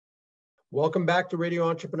Welcome back to Radio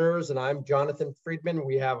Entrepreneurs, and I'm Jonathan Friedman.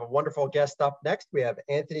 We have a wonderful guest up next. We have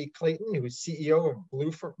Anthony Clayton, who is CEO of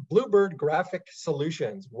Bluebird Graphic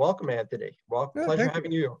Solutions. Welcome, Anthony. Well, pleasure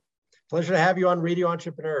having you. Pleasure to have you on Radio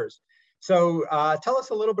Entrepreneurs. So tell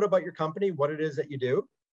us a little bit about your company, what it is that you do.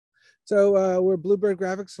 So we're Bluebird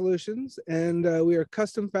Graphic Solutions, and we are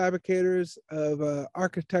custom fabricators of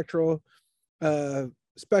architectural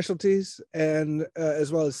specialties and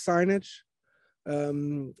as well as signage.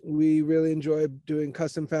 We really enjoy doing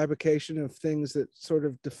custom fabrication of things that sort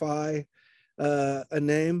of defy a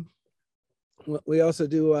name. We also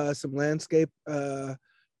do some landscape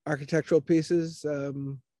architectural pieces.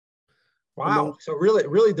 Wow, so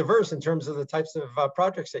really diverse in terms of the types of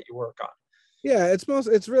projects that you work on. Yeah,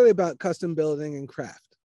 it's really about custom building and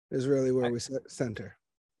craft is really where we center.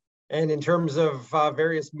 And in terms of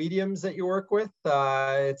various mediums that you work with,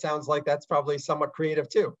 it sounds like that's probably somewhat creative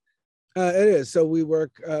too. It is. So we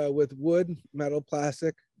work with wood, metal,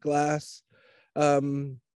 plastic, glass.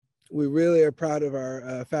 We really are proud of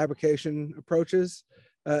our fabrication approaches,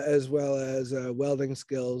 as well as welding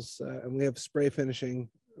skills. And we have spray finishing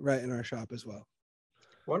right in our shop as well.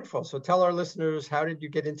 Wonderful. So tell our listeners, how did you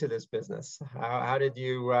get into this business? How did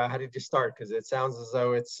you start? Because it sounds as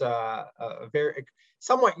though it's a very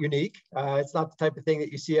somewhat unique. It's not the type of thing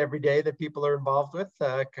that you see every day that people are involved with.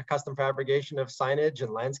 Custom fabrication of signage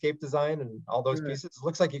and landscape design and all those pieces. It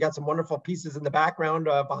looks like you got some wonderful pieces in the background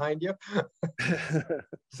behind you.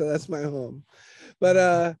 So that's my home.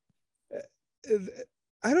 But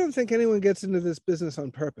I don't think anyone gets into this business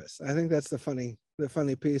on purpose. I think that's the funny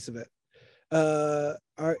piece of it.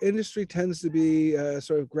 Our industry tends to be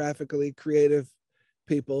sort of graphically creative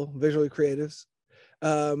people, visually creatives.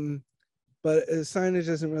 But signage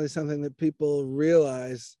isn't really something that people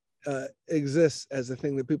realize exists as a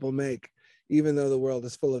thing that people make, even though the world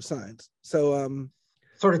is full of signs. So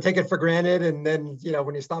sort of take it for granted. And then,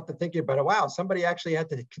 when you stop to think about it, wow, somebody actually had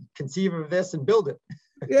to conceive of this and build it.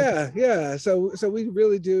 Yeah. So we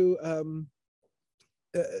really do.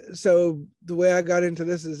 So the way I got into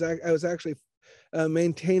this is I was actually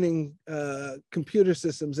maintaining computer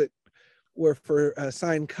systems that were for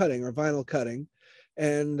sign cutting or vinyl cutting,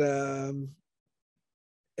 and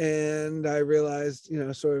I realized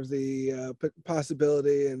sort of the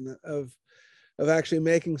possibility and of actually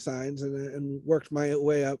making signs, and worked my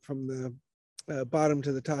way up from the bottom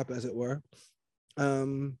to the top, as it were.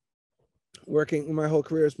 Working my whole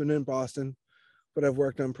career has been in Boston, but I've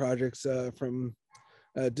worked on projects from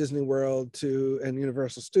Disney World and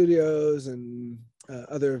Universal Studios and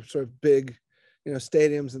other sort of big,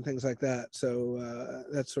 stadiums and things like that. So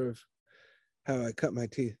that's sort of how I cut my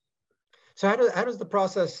teeth. So how does the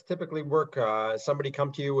process typically work? Somebody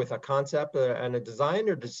come to you with a concept and a design,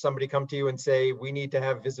 or does somebody come to you and say, we need to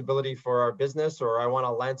have visibility for our business, or I want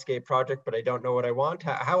a landscape project, but I don't know what I want?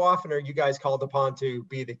 How often are you guys called upon to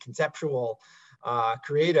be the conceptual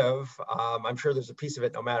creative? I'm sure there's a piece of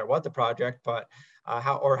it no matter what the project, but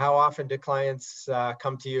how often do clients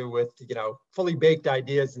come to you with fully baked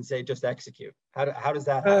ideas and say just execute? How does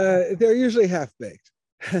that happen? They're usually half baked.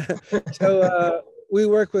 So we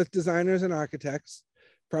work with designers and architects,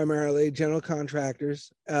 primarily general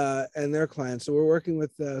contractors and their clients. So we're working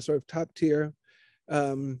with sort of top tier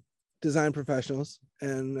design professionals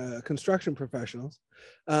and construction professionals.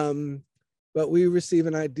 But we receive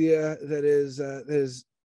an idea that is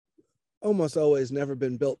almost always never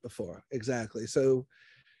been built before. Exactly. So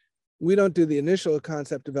we don't do the initial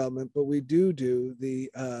concept development, but we do the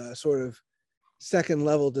sort of second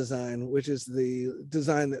level design, which is the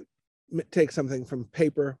design that takes something from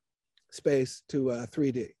paper space to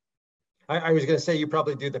 3D. I was going to say you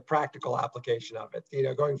probably do the practical application of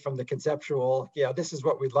it, going from the conceptual, this is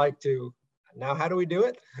what we'd like to, now how do we do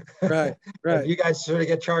it? Right. You guys sort of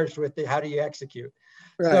get charged with how do you execute?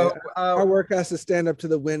 Right. So, our work has to stand up to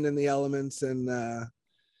the wind and the elements and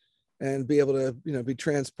be able to, be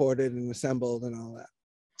transported and assembled and all that.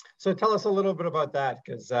 So tell us a little bit about that,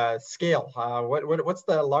 because scale. What's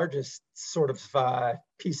the largest sort of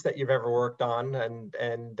piece that you've ever worked on,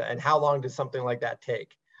 and how long does something like that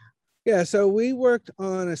take? Yeah, so we worked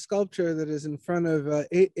on a sculpture that is in front of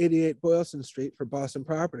 888 Boylston Street for Boston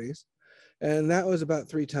Properties, and that was about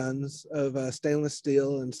 3 tons of stainless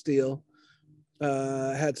steel and steel.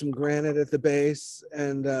 Had some granite at the base,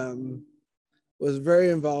 and was a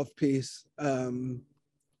very involved piece.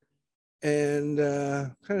 And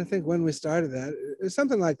trying to think when we started that.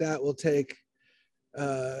 Something like that will take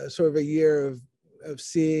sort of a year of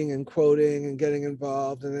seeing and quoting and getting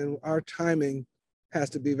involved, and then our timing has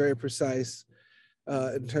to be very precise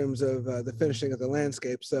in terms of the finishing of the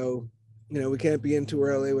landscape. So, we can't be in too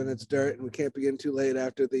early when it's dirt, and we can't be in too late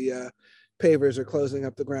after the pavers are closing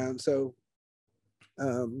up the ground. So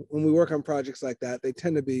when we work on projects like that, they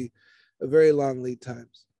tend to be a very long lead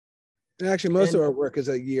times. And actually, most of our work is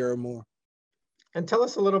a year or more. And tell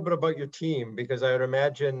us a little bit about your team, because I would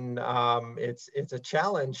imagine it's a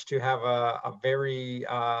challenge to have a very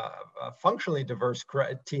functionally diverse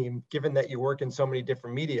team, given that you work in so many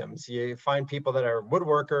different mediums. You find people that are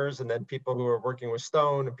woodworkers, and then people who are working with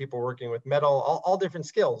stone, and people working with metal, all different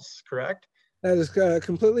skills, correct? That is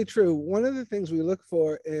completely true. One of the things we look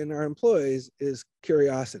for in our employees is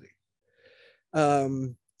curiosity.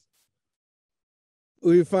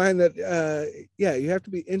 We find that, yeah, you have to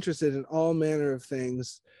be interested in all manner of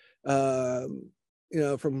things,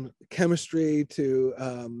 from chemistry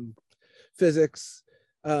to physics,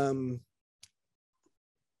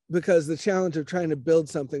 because the challenge of trying to build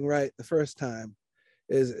something right the first time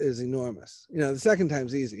is enormous. The second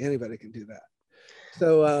time's easy. Anybody can do that.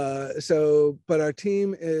 But our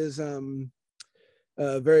team is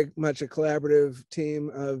very much a collaborative team,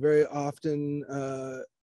 very often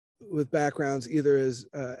with backgrounds either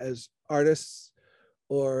as artists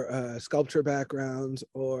or sculpture backgrounds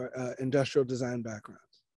or industrial design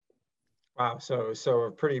backgrounds. Wow, so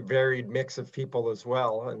a pretty varied mix of people as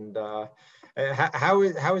well. And how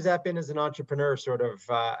has that been as an entrepreneur, sort of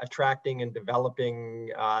attracting and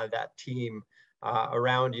developing that team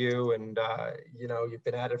around you? And you've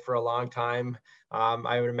been at it for a long time.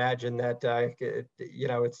 I would imagine that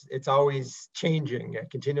it's always changing,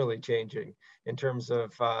 continually changing in terms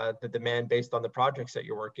of the demand based on the projects that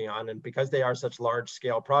you're working on. And because they are such large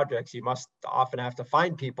scale projects, you must often have to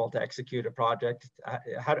find people to execute a project.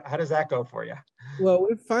 How does that go for you? Well,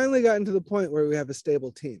 we've finally gotten to the point where we have a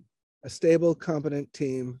stable team, a stable, competent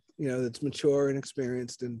team, that's mature and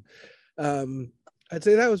experienced. And I'd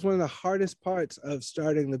say that was one of the hardest parts of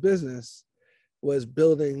starting the business, was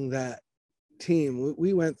building that team.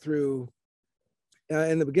 We went through,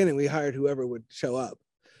 in the beginning, we hired whoever would show up,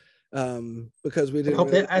 because we didn't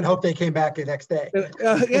hope they came back the next day.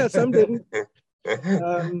 Yeah, some didn't.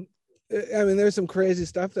 There's some crazy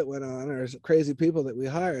stuff that went on, or crazy people that we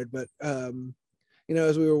hired, but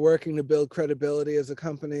as we were working to build credibility as a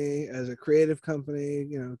company, as a creative company,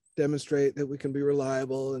 demonstrate that we can be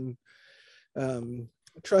reliable and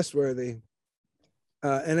trustworthy.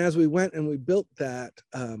 And as we went and we built that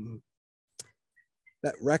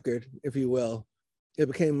record, if you will, it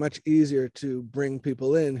became much easier to bring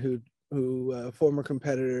people in who former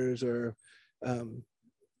competitors, or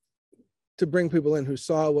to bring people in who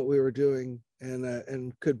saw what we were doing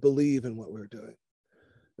and could believe in what we were doing.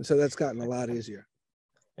 And so that's gotten a lot easier.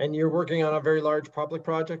 And you're working on a very large public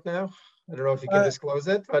project now. I don't know if you can disclose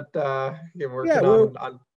it, but you're working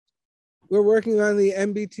on. We're working on the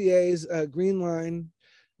MBTA's Green Line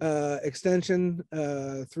extension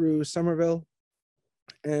through Somerville,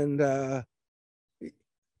 and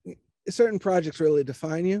certain projects really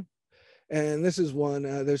define you. And this is one.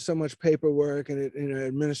 There's so much paperwork and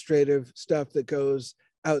administrative stuff that goes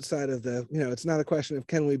outside of the. It's not a question of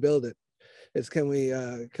can we build it. It's can we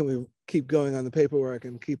keep going on the paperwork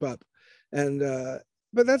and keep up. And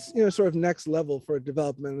but that's sort of next level for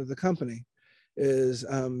development of the company, is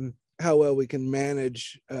how well we can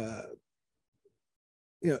manage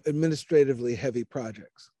administratively heavy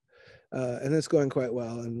projects, and it's going quite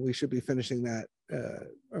well, and we should be finishing that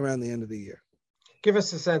around the end of the year. Give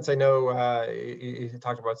us a sense. I know you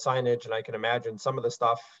talked about signage, and I can imagine some of the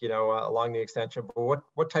stuff along the extension, but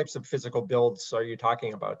what types of physical builds are you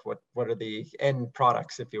talking about? What are the end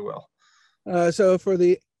products, if you will? So for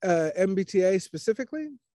the MBTA specifically?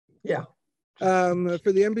 Yeah.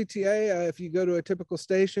 For the MBTA, if you go to a typical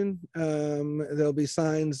station, there'll be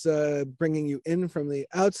signs bringing you in from the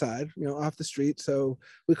outside, off the street. So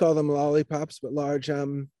we call them lollipops, but large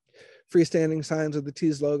freestanding signs with the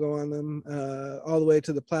T's logo on them, all the way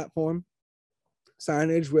to the platform.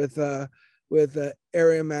 Signage with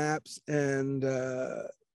area maps and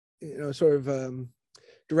sort of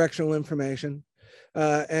directional information.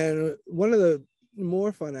 And one of the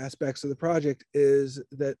more fun aspects of the project is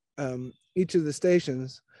that each of the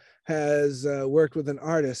stations has worked with an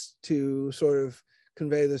artist to sort of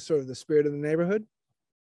convey the spirit of the neighborhood.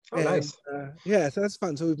 Oh, nice. Yeah, so that's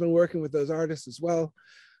fun. So we've been working with those artists as well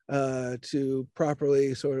to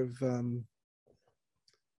properly sort of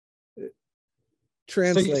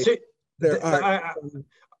translate their art.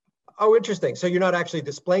 Oh, interesting. So you're not actually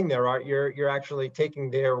displaying their art. You're actually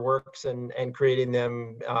taking their works and creating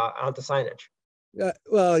them onto signage.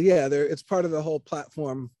 Well, yeah, it's part of the whole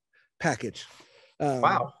platform package.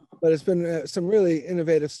 Wow. But it's been some really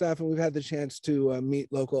innovative stuff, and we've had the chance to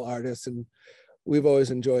meet local artists, and we've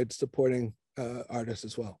always enjoyed supporting artists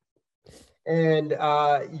as well. And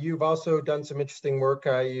you've also done some interesting work.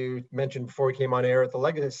 You mentioned before we came on air at the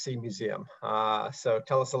Legacy Museum. So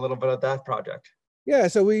tell us a little bit about that project. Yeah,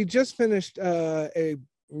 so we just finished a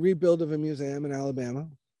rebuild of a museum in Alabama,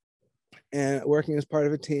 and working as part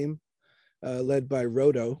of a team led by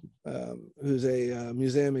Roto, who's a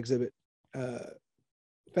museum exhibit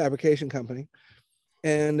fabrication company.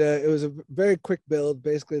 And it was a very quick build.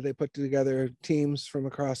 Basically, they put together teams from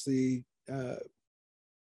across the, I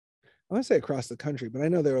want to say across the country, but I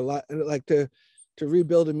know there are a lot, like to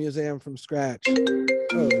rebuild a museum from scratch.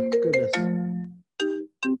 Oh, goodness.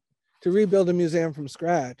 To rebuild a museum from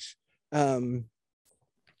scratch and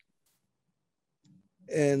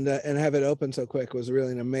have it open so quick was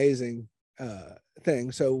really an amazing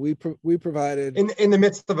thing. So we provided in the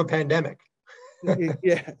midst of a pandemic.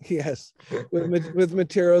 Yeah, yes, with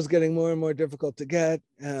materials getting more and more difficult to get,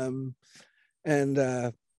 and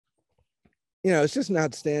it's just an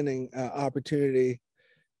outstanding opportunity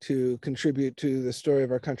to contribute to the story of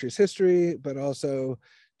our country's history, but also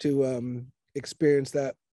to experience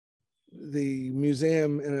that the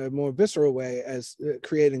museum in a more visceral way as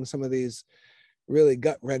creating some of these really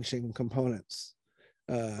gut-wrenching components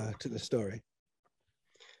to the story.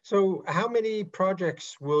 So how many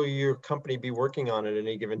projects will your company be working on at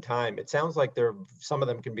any given time? It sounds like some of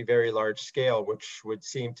them can be very large scale, which would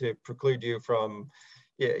seem to preclude you from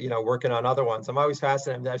working on other ones. I'm always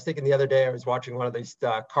fascinated. I was thinking the other day, I was watching one of these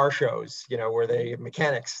car shows, where they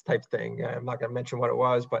mechanics type thing. I'm not going to mention what it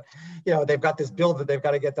was, but, they've got this build that they've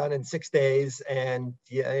got to get done in 6 days. And,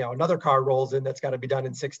 another car rolls in that's got to be done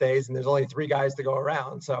in 6 days. And there's only 3 guys to go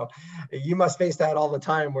around. So you must face that all the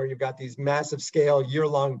time where you've got these massive scale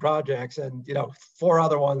year-long projects and, 4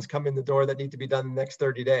 other ones come in the door that need to be done in the next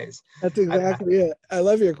 30 days. That's exactly it. I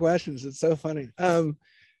love your questions. It's so funny.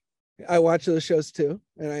 I watch those shows too,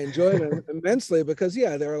 and I enjoy them immensely because,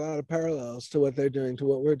 there are a lot of parallels to what they're doing to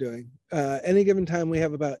what we're doing. Any given time, we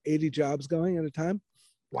have about 80 jobs going at a time.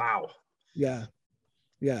 Wow. Yeah.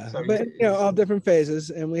 So, but, all different phases,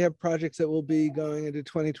 and we have projects that will be going into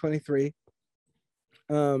 2023.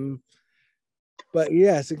 But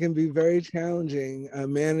yes, it can be very challenging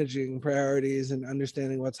managing priorities and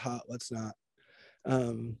understanding what's hot, what's not.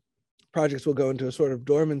 Projects will go into a sort of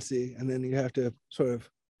dormancy, and then you have to sort of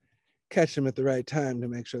catch them at the right time to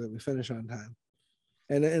make sure that we finish on time,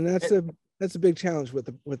 and that's a big challenge with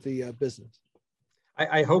the business.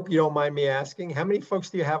 I hope you don't mind me asking, how many folks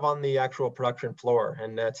do you have on the actual production floor?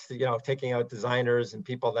 And that's taking out designers and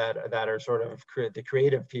people that are sort of the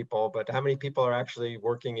creative people, but how many people are actually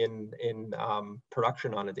working in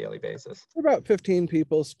production on a daily basis? About 15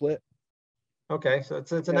 people split. Okay, so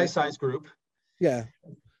it's a nice size group. Yeah.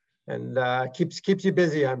 And keeps you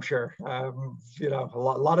busy, I'm sure. A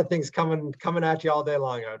lot of things coming at you all day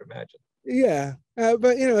long, I would imagine. Yeah,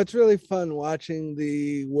 but it's really fun watching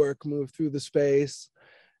the work move through the space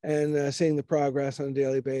and seeing the progress on a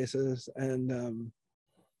daily basis. And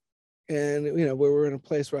where we're in a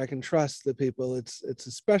place where I can trust the people, it's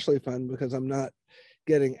especially fun because I'm not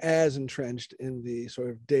getting as entrenched in the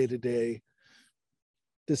sort of day-to-day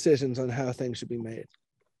decisions on how things should be made.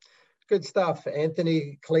 Good stuff.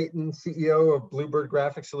 Anthony Clayton, CEO of Bluebird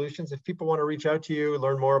Graphic Solutions. If people want to reach out to you,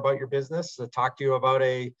 learn more about your business, talk to you about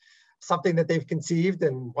something that they've conceived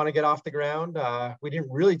and want to get off the ground. We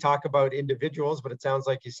didn't really talk about individuals, but it sounds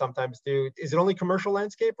like you sometimes do. Is it only commercial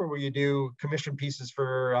landscape, or will you do commission pieces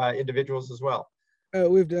for individuals as well?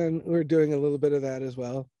 We're doing a little bit of that as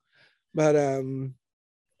well. But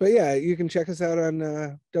yeah, you can check us out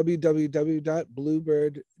on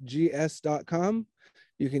www.bluebirdgs.com.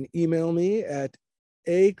 You can email me at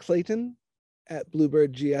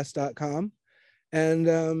aclayton@bluebirdgs.com.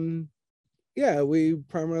 And we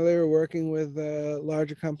primarily are working with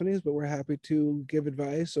larger companies, but we're happy to give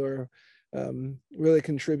advice or really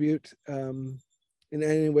contribute in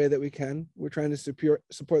any way that we can. We're trying to support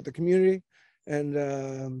the community and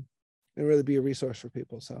really be a resource for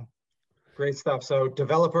people. So. Great stuff. So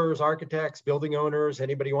developers, architects, building owners,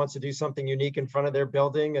 anybody who wants to do something unique in front of their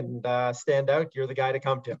building and stand out, you're the guy to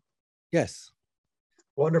come to. Yes.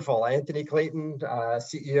 Wonderful. Anthony Clayton,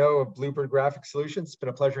 CEO of Bluebird Graphic Solutions. It's been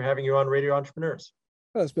a pleasure having you on Radio Entrepreneurs.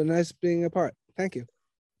 Well, it's been nice being a part. Thank you.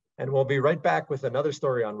 And we'll be right back with another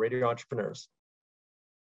story on Radio Entrepreneurs.